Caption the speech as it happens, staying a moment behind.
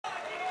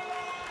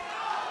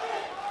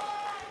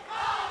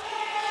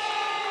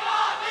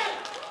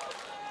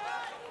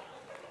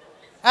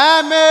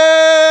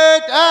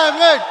AMET,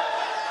 AMET.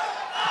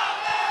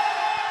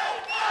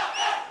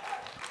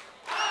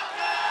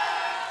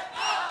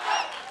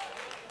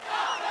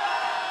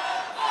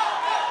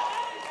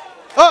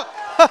 Oh,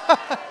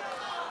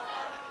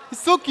 he's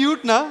so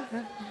cute, na?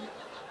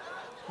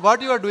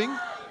 What you are doing?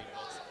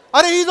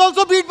 Are he's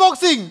also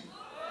beatboxing.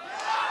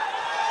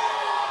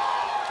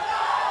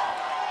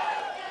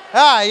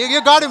 Yeah,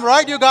 you got him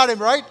right. You got him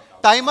right.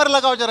 Timer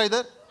लगाओ जरा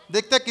इधर.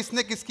 देखते हैं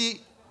किसने किसकी.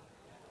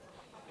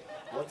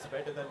 What's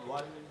better than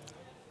one?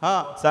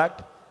 हाँ.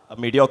 Sacked. A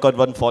mediocre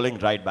one falling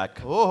right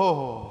back.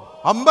 Oh,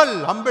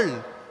 humble,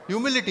 humble,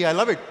 humility. I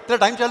love it. तेरा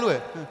time चालू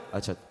है.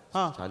 अच्छा.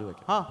 हाँ. चालू है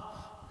क्या? हाँ.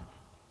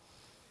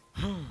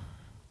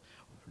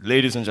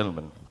 Ladies and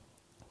gentlemen,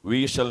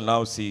 we shall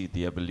now see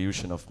the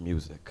evolution of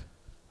music.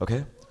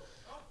 Okay?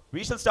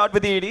 We shall start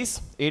with the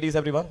 80s. 80s,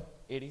 everyone.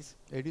 80s.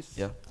 80s.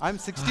 Yeah. I'm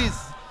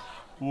 60s.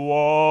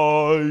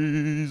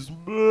 Wise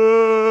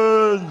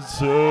men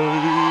say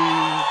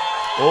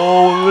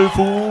only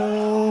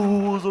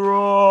fools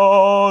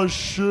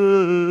rush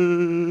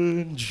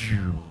in.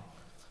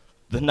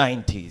 The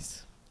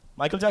 90s.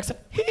 Michael Jackson.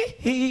 Hee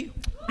hee.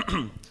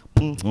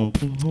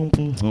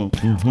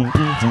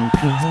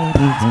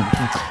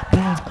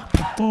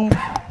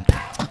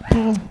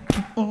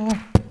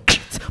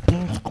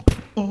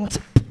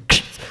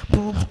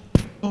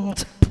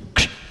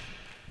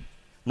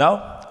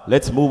 Now,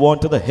 let's move on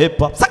to the hip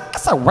hop.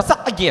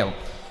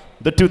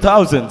 The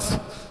 2000s.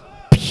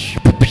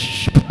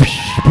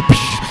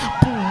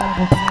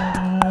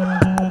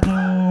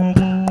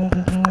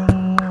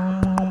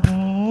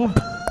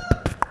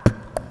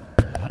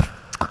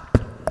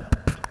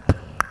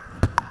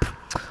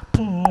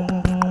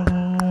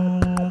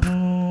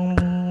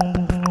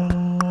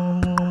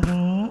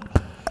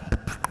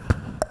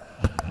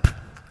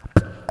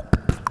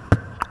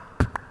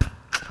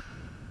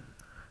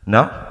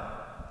 Now,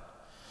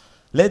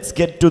 let's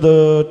get to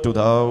the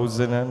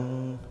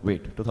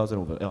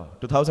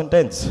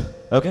 2010s,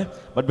 okay?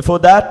 But before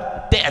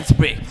that, dance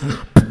break.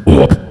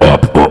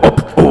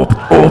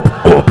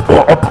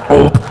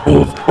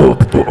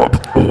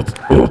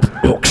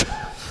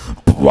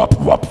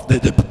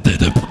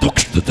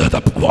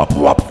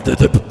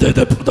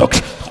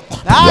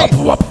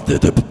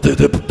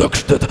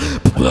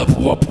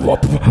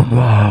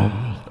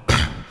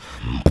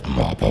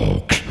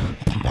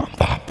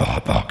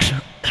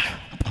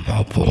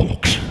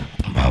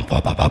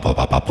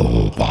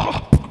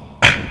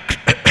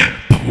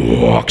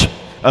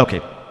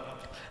 Okay,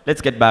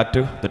 let's get back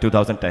to the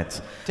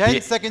 2010s.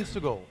 10 seconds to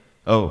go.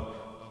 Oh,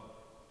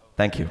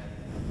 thank you.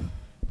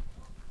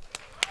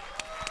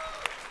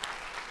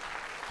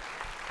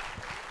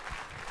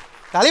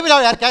 ताली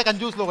बजाओ यार, क्या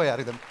कंजूस लोग हो यार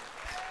एकदम.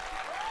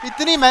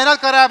 इतनी मेहनत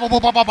कर रहा है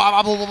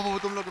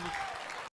तुम लोग.